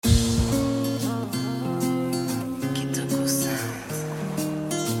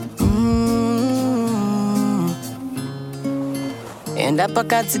enda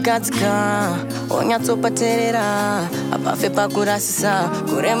pakatsikadzika onyatsopaterera apafe pakurasisa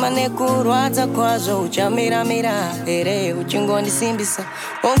kurema nekurwadza kwazvo uchamiramira here uchingondisimbisa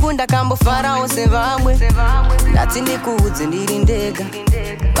ongu ndakambofarawo sevamwe ndati ndikuudze ndiri ndega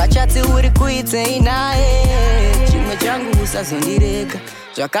vachati uri kuitsei naye chimwe changu usazondirega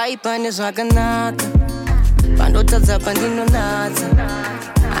zvakaipa nezvakanaka pandotadza pandinonatsa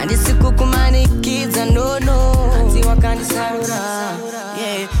handisi kukumanikidza nono hanzi wakandisarura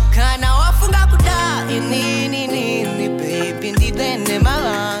kana wafunga kuda inini baby ndidende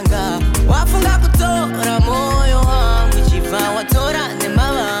mavanga wafunga kutora moyo wangu chibva watora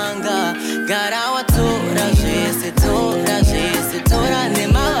nemavanga gara watora zvese tora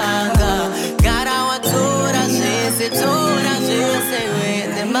nemavanga gara watora zvese we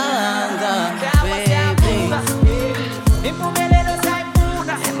nemavanga baby impumelelo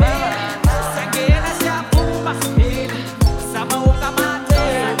saifuna sakela siyapuma sama ukamate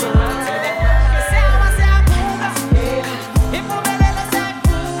sama siyapuma impumelelo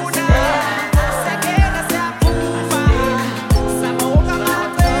saifuna sakela siyapuma sama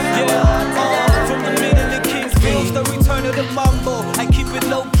ukamate from the middle of Kingsville, the return of the mambo. I keep it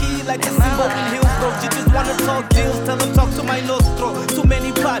low key like a symbol in Hillsborough. You just wanna talk deals, tell them talk to my nostro. Too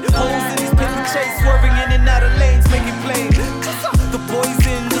many potholes in these paper chase, swerving in and out of lanes, make it plain. The boys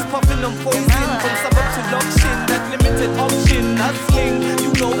in, just popping on poison. From suburb to Lokshin, that limited option. Hustling,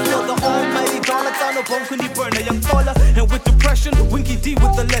 you know, feel the almighty dollar. Down a bone, can you burn a young taller? And with depression, Winky D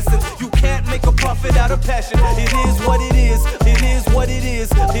with the lesson. You can't make a profit out of passion. It is what it is. It is what it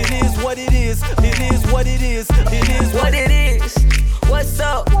is. It is what it is. It is what it is. It is what it is. What's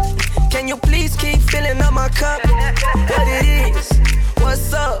up? Can you please keep filling up my cup? What it is?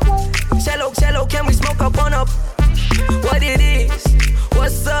 What's up? Cello, can we smoke up on up? What it is?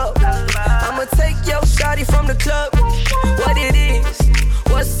 What's up? I'ma take your shawty from the club. What it is?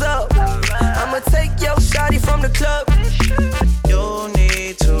 What's up? I'ma take your shawty from the club. You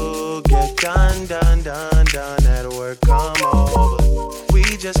need to get done at work, come over. We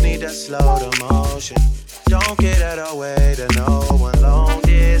just need to slow the motion. Don't get out of way to no one. Long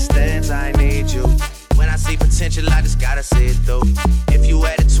distance, I need you. When I see potential, I just gotta see it through. If you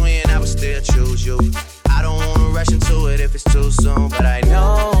had a twin, I would still choose you. I don't wanna rush into it if it's too soon, but I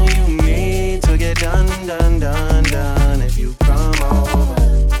know you need to get done if you come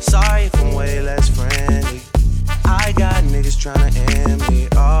over. Sorry if I'm way less friendly. I got niggas tryna end me.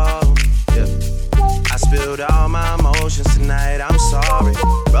 Oh, yeah. I spilled all my emotions tonight. I'm sorry.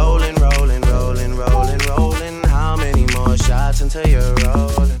 Rolling. How many more shots until you're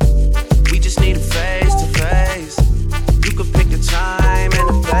rolling? We just need a face to face. You could pick the time and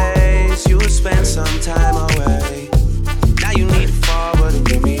the place. You would spend some time away. Now you need to forward and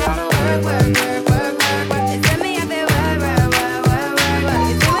give me all the work.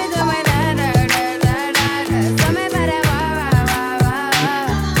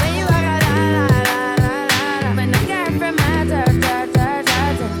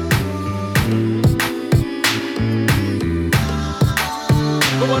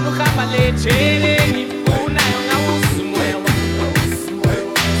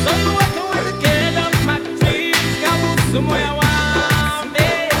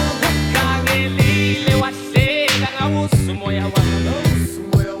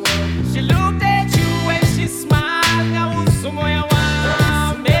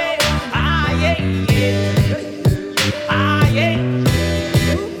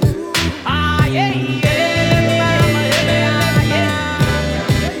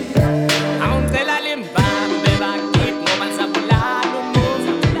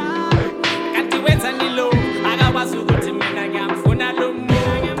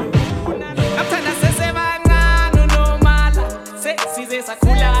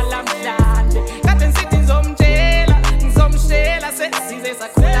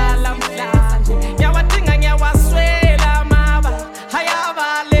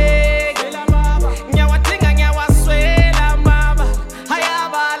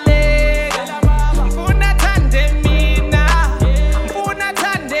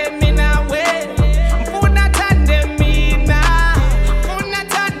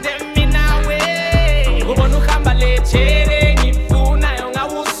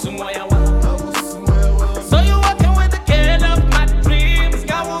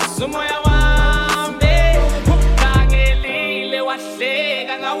 Sumoya wa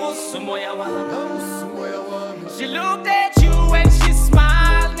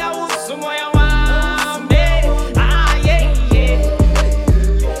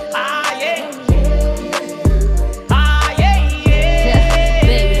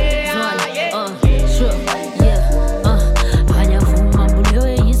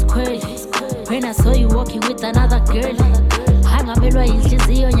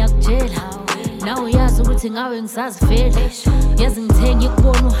ngiyo ngiyakutshela nawe uyazi ukuthi ngawe ngisazifela yazi ngithe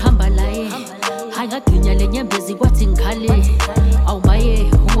ngikubona uhamba la hayi ngaginya le nyembezi kwathi ngikhale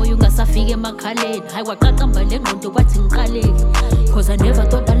awumaye umoya ungasafika emakhaleni hayi kwaqaqamba le ngqondo kwathi ngiqaleke cause I never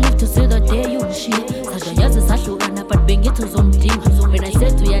thought I'd live to see the day you shit sadla yazi sahlukana but bengithi uzomdinga when I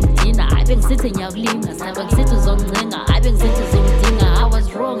said uyandina hayi bengisithi ngiyakulinga saba ngisithi uzoncenga hayi bengisithi uzomdinga I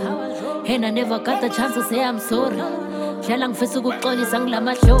was wrong and I never got the chance to say I'm sorry hlala ngifisa ukuxolisa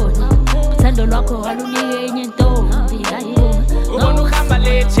ngilamahloni uthando lwakho walunike enye intombi hayi ubona uhamba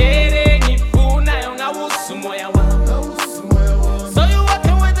lechere ngifuna yongawusa umoya wami so you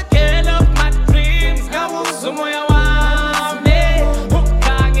walking with the girl of my dreams ngawusa umoya wami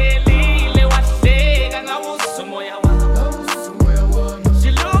ukhangelile wahleka ngawusa umoya wami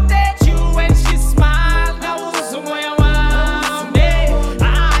she looked at you and she smiled ngawusa umoya wami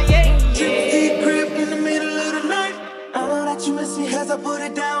Deep grip in the middle of the night. I know that you miss me as I put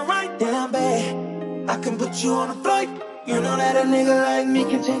it down right down bad. I can put you on a flight. You know that a nigga like me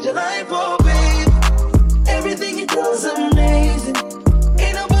can change your life, oh babe. Everything you do is amazing.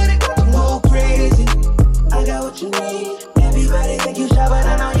 Ain't nobody gonna go crazy. I got what you need. Everybody think you shy, but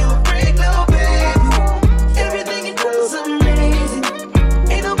I know you a freak, little baby. Everything you do is amazing.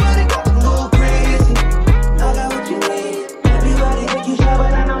 Ain't nobody gonna go crazy. I got what you need. Everybody think you shy,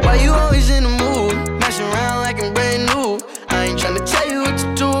 but I know you. Why you always in the mood? Messing around like I'm brand new. I ain't tryna tell you what to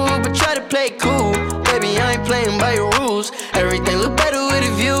do, but try to play cool. Baby, I ain't playing by your rules. Everything look better with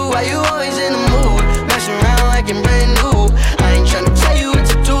a view. Why you always in the mood? Messing around like I'm brand new. I ain't tryna tell you what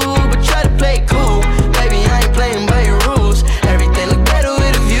to do, but try to play cool. Baby, I ain't playing by your rules. Everything look better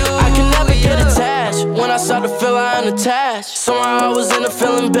with a view. I can never get attached. When I start to feel I'm unattached, somehow I was in a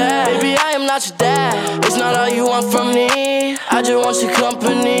feeling bad. Baby, I am not your dad. It's not all you want from me. I just want your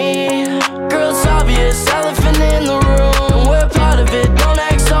company. Girl, it's obvious, elephant in the room, and we're part of it. Don't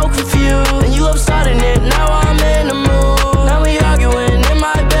act so confused. And you love starting it. Now I'm in the mood. Now we arguing in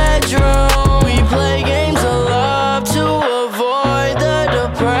my bedroom. We play games of love to avoid the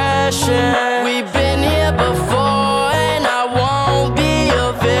depression. We've been here before, and I won't be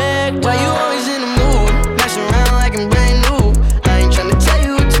a victim. Why you always in the mood? Messing around like I'm brand new. I ain't tryna tell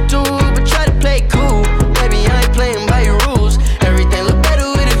you what to do, but try to play cool. Baby, I ain't playing by your rules. Everything look better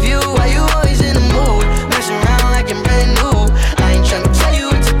with a view. Why you always in the mood? Messing around like I'm brand new. I ain't tryna tell you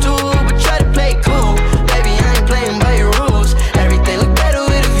what to do, but try to play cool. Baby, I ain't playing by your rules. Everything look better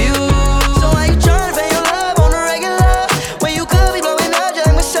with a view. So why you tryna pay your love on the regular? When you could be blowing up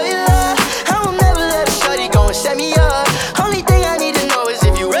just with cellular. I will never let a shorty go and set me up. Only thing I need to know is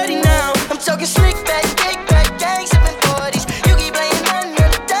if you ready now. I'm talking slick back, kick back, gang, 740s. You keep playing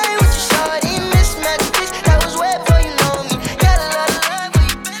another day with your shorty. Mismatches, that was way before you know me. Got a lot of love for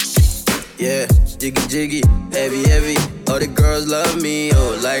you, bitch. Yeah, jiggy jiggy, heavy heavy. All the girls love me,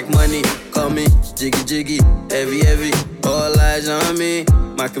 oh like money. Call me jiggy jiggy, heavy heavy. All eyes on me,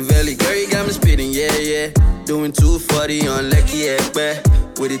 Machiavelli. Girl, you got me spitting, yeah yeah. Doing 240 on Lecky Ekpe.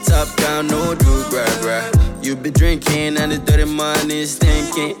 With it top down, no do gra. You been drinking and the dirty money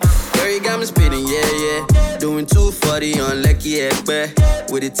stinking. Girl, you got me spitting, yeah yeah. Doing 240 on Lecky Ekpe.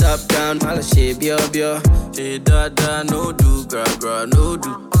 With it top down, all the shit, bio. Shit da, no do gra, no do.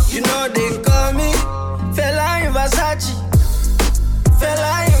 You know they call me Fella in Versace.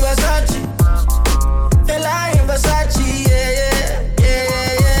 Fella in Versace. Fella in Versace, yeah.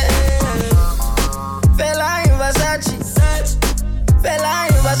 Fella in Versace. Fella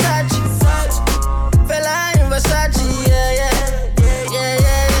in Versace. Fella in Versace,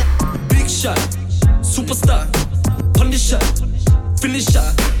 yeah. Big shot, superstar, punisher,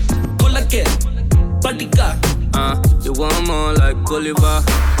 finisher, call again, bodyguard. You want more like Oliver.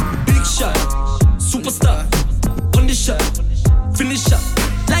 Big shot, superstar, punisher, finisher.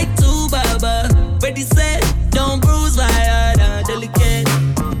 Like two Baba, ready set, don't bruise my heart, I'm delicate.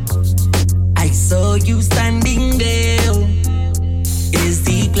 I saw you standing there. Is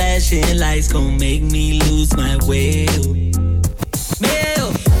the flashing lights gon' make me lose my way?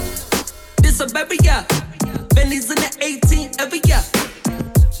 Mail, this a baby, yeah. Bentley's in the 18 every year.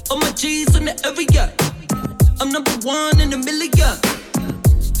 All my G's in the area. I'm number one in the million.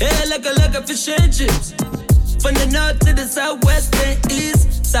 Yeah, like a fish and chips. From the north to the southwest and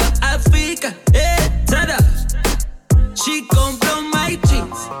east, South Africa, yeah, tada. She gon' blow my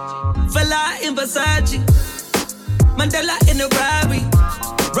jeans. Fella in Versace, Mandela in a Rari.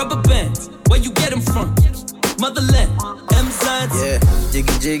 Rubber bands, where you get them from? Motherland, M-Sons. Yeah,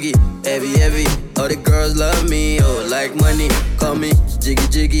 jiggy jiggy, heavy heavy. All the girls love me, oh like money. Call me jiggy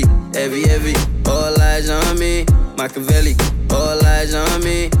jiggy, heavy heavy. All eyes on me, Machiavelli. All eyes on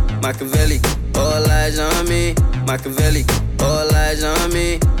me, Machiavelli. All eyes on me, Machiavelli. All eyes on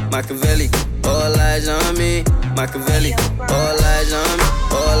me, Machiavelli, all eyes on me. Machiavelli, all eyes on me.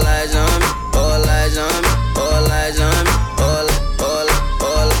 All eyes on me. All eyes on me. All eyes on me. All.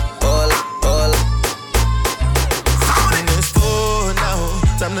 It's 4 now.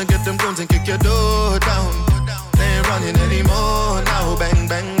 Time to get them guns and kick your door down. They ain't running anymore now. Bang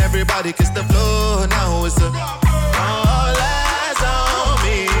bang, everybody kiss the floor now. It's a all eyes on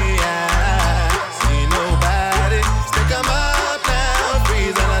me. I see nobody. Stick 'em up now,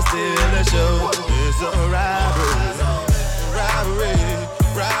 freeze and I steal the show. It's a robbery, robbery,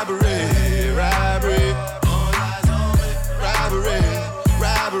 robbery, robbery. All eyes on me. Robbery,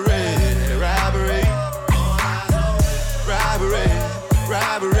 robbery, robbery. All eyes on me. Robbery,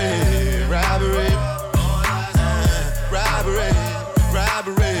 robbery, robbery. All eyes on me. Robbery,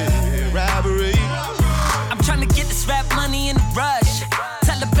 robbery, robbery. I'm trying to get this rap money in a rush.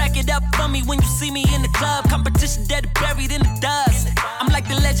 Tell her back it up for me when you see me in the club. Competition dead buried in the dust. I'm like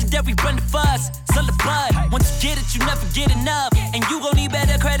the legendary Brenda Fuss. Sell the bud. Once you get it, you never get enough. And you gon' need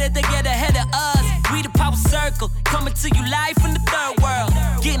better credit to get ahead of us. We the power circle. Coming to you live from the third world.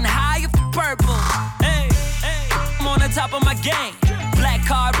 Getting high off the purple. Hey, hey. I'm on the top of my game. Black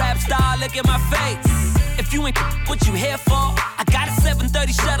card rap star, look at my face. If you ain't what you here for, I got a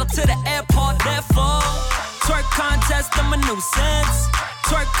 7:30 shuttle to the airport. Therefore, twerk contest, I'm a nuisance.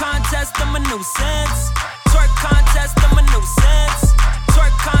 Twerk contest, I'm a nuisance. Twerk contest, I'm a nuisance.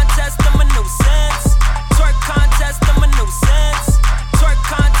 Twerk contest, I'm a nuisance. Twerk contest, I'm a nuisance. Twerk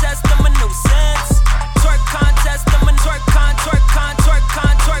contest, I'm a nuisance. Twerk contest, I'm a twerk con, twerk con, twerk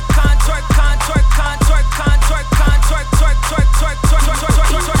con, twerk con, twerk con, twerk con, twerk con, twerk con, twerk, twerk, twerk, twerk, twerk, twerk, twerk,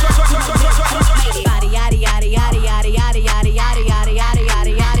 twerk, twerk. Body yaddy yaddy yaddy yaddy yaddy yaddy yaddy yaddy yaddy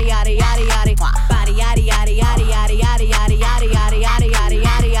yaddy yaddy yaddy yaddy yaddy. Body yaddy yaddy yaddy yaddy yaddy yaddy yaddy yaddy yaddy yaddy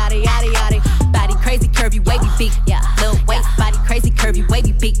yaddy yaddy yaddy yaddy. Body crazy curvy wavy beat, yeah. Little waist, body crazy curvy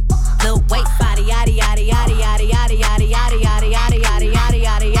wavy beat. Little waist, body yaddy yaddy yaddy yaddy yaddy yaddy yaddy yaddy yaddy yaddy yaddy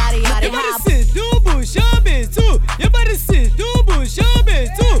yaddy yaddy yaddy. Everybody sit, double, chame too. Everybody sit, double, chame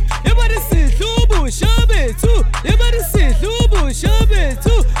too. Everybody sit, double, chame too. Everybody sit, double, chame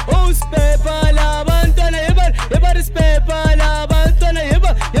too. Oh, spare la bantana, everybody spare la bantana,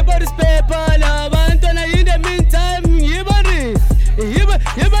 everybody spare la bantana. In the meantime,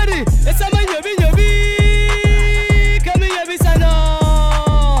 everybody, it's a man yobi, come here, bisano.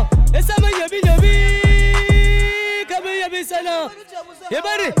 It's a man yobi, come here, bisano.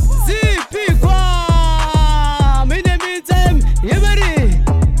 Everybody, zipi kwa. In the meantime, everybody,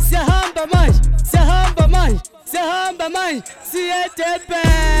 sehamba man, sietepe.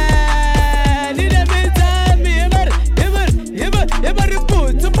 In the meantime, everybody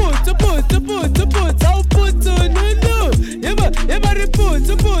put, how put to no. Everybody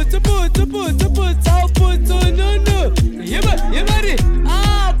put, how put to no. Everybody,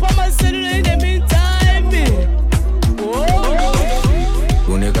 Pama in the meantime.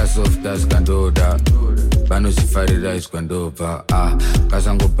 Uneka soft as kandoda Pano sifarira iskwandopa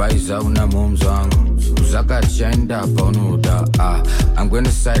Kasango paisa una moms wangu Uzaka chainda pa unuda I'm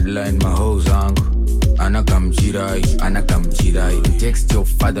gonna sideline my hoes wangu Anakamchirai Text your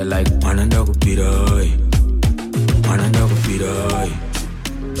father like Mananda kupirai Mananda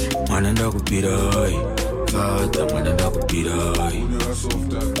kupirai Fata mananda kupirai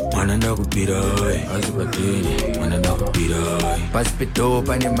Mananda kupirai Azipatini Mananda kupirai Paspito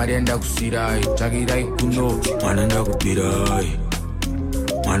pane marianda kusirai Chakirai kuno Mananda kupirai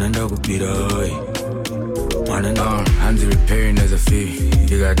Hands repairing as a fee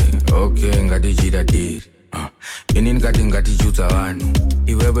You got it, okay, ngati jita did Ini ngati juta wanu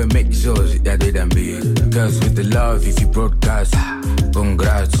Iwewe make shows that they done big Cause with the love if you broadcast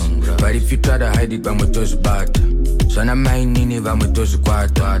Congrats But if you try to hide it vamos toshi bata Sana mainini vamos toshi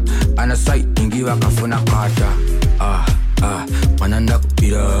kwata Ana site ingi wakafuna kata Mananda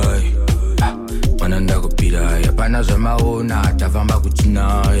kupirai Apana zamaona atavamba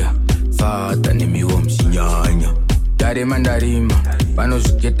kuchinaya Fata nimiwo msinyanya Darima Pano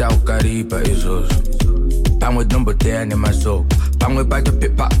ziketa ukaripa izozo Pamwe nombotea ne maso Pamwe pato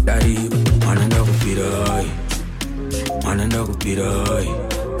pepa dariba Mananda kupirai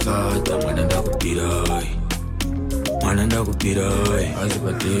Fata mananda kupirai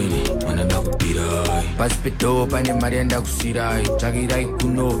Azipatini mananda kupirai Paspito pane marianda kusirai Chakirai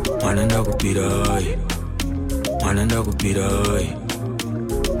kuno mananda kupirai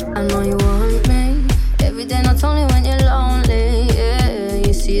I know you want me every day, not only when you're lonely, yeah.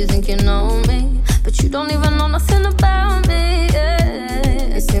 You see, you think you know me, but you don't even know nothing about me,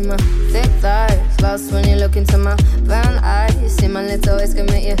 yeah. You see my thick thighs, lost when you look into my brown eyes. You see my little ways can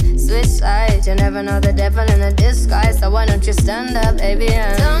make you switch sides. You never know the devil in a disguise, so why don't you stand up, baby,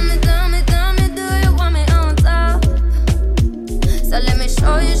 and tell me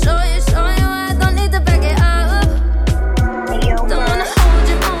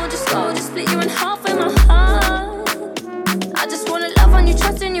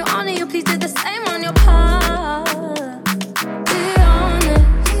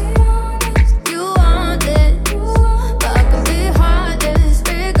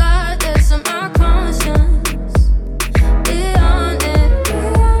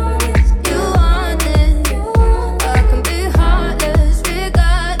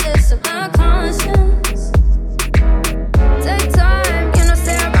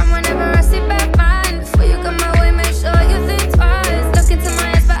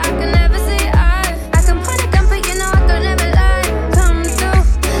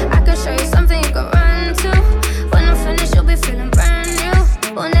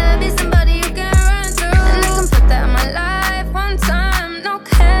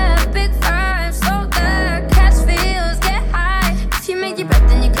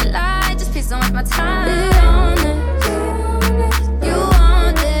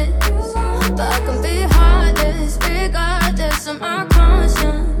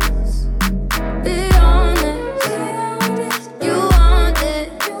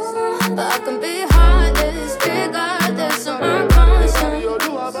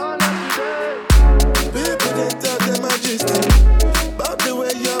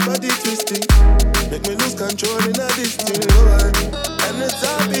thing. Make me lose control in this thing, boy. And it's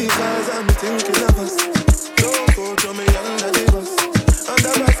all because I'm thinking of us. Don't go to me under the bus.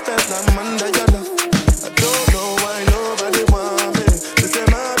 Under respect, I'm under your love. I don't know why nobody want me. They say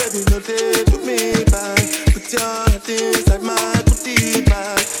my baby no day to me back. Put your heart inside my booty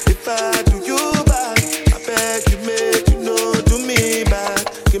bag. If I do you back, I beg you make you know do me back.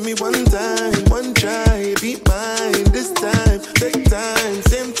 Give me one time, one try, be mine this time. Take time,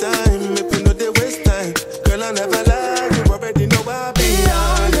 same time. If you know they waste time, girl I never lie. You already know I'll be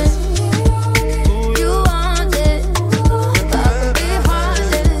honest. You want it, I'll be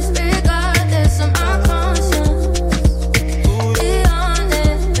heartless, regardless of my conscience. Be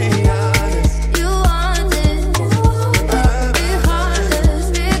honest, you want it, I'll be heartless,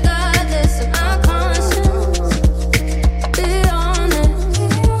 regardless of my conscience. Be honest,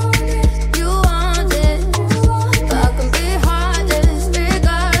 you want it, I can be heartless,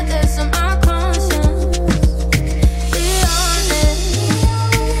 regardless of my conscience. Be honest,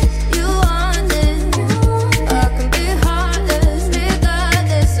 you want it, I can be heartless,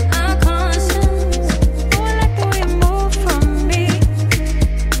 regardless of my conscience. I like the way you move from me,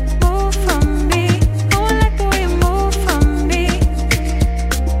 move from me. I like the way you move from me,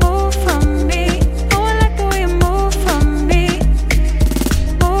 move from me. I like the way you move from me,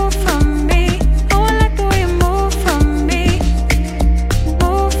 move from me. I like the way you move from me,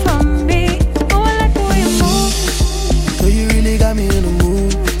 move from me. I like the way you move. So you really got me in the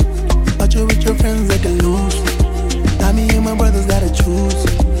mood. But you with your friends like a lose. Now me and my brothers gotta choose.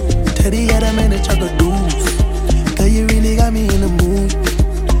 Teddy had a man that chocolate dudes. Girl, you really got me in the mood.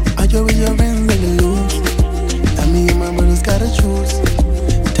 But you with your friends like a lose. Now me and my brothers gotta choose.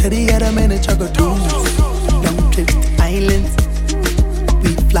 Teddy had a man that chocolate dudes. Long trips to islands.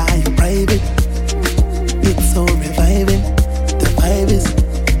 We fly in private. It's so reviving. The vibe is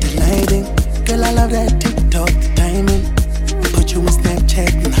delighting. Girl, I love that TikTok timing. Put you on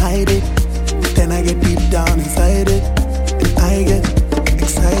Snapchat and hide it. Then I get deep down inside it. And I get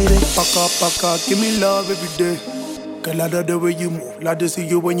excited. Back up, give me love every day. Girl, I love the way you move. Love to see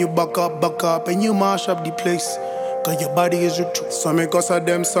you when you back up. And you mash up the place. Cause your body is your truth. So me cause of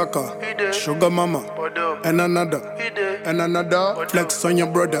them sucker. Sugar mama. And another. Flex on your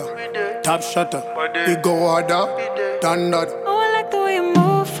brother. Top shutter. We go harder. Than that. Oh, I like the way you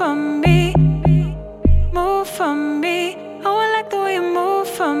move from me, move from me. Oh, I like the way you move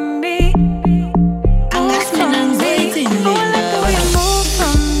from me. I'm listening and waiting, Oh, I like the way you move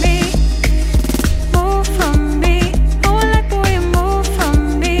from me, move from me. Oh, I like the way you move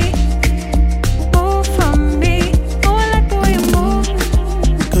from me, move from me. Oh, I like the way you move.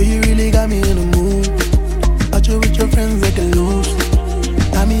 Girl, you really got me in the mood. But you with your friends like a lose.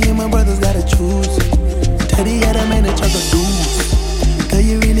 Now me and my brothers gotta choose. Teddy had a man that chocolate dudes. Girl,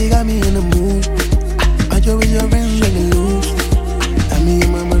 you really got me in the mood. But you with your friends like a lose. Now me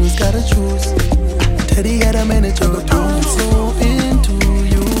and my brothers gotta choose. Teddy had a man that chocolate dudes. I'm so into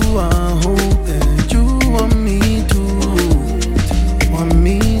you, I hope that you want me to.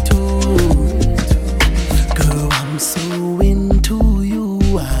 Girl, I'm so into you,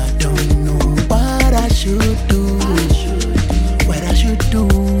 I don't know what I should do. What I should do.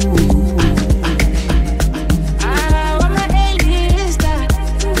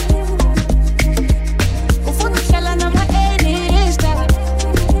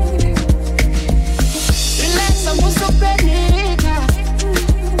 Relax, I'm so pretty.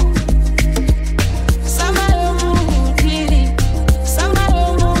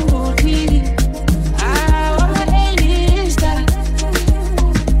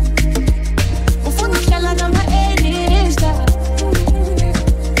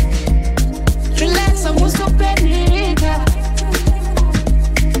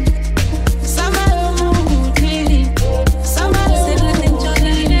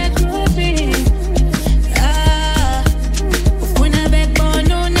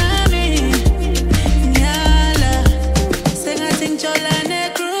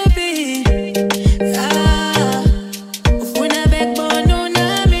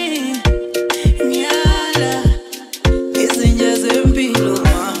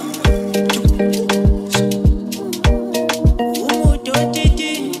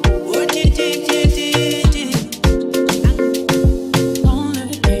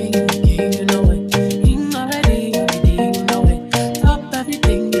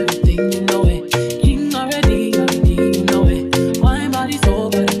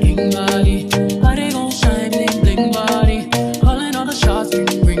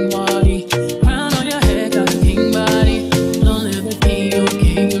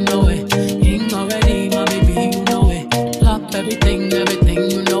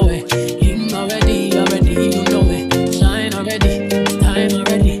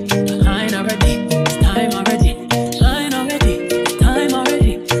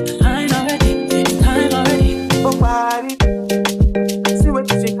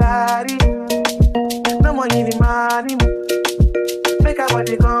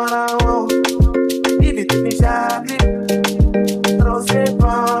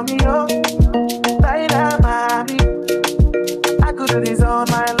 melodies all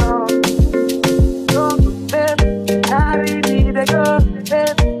my life.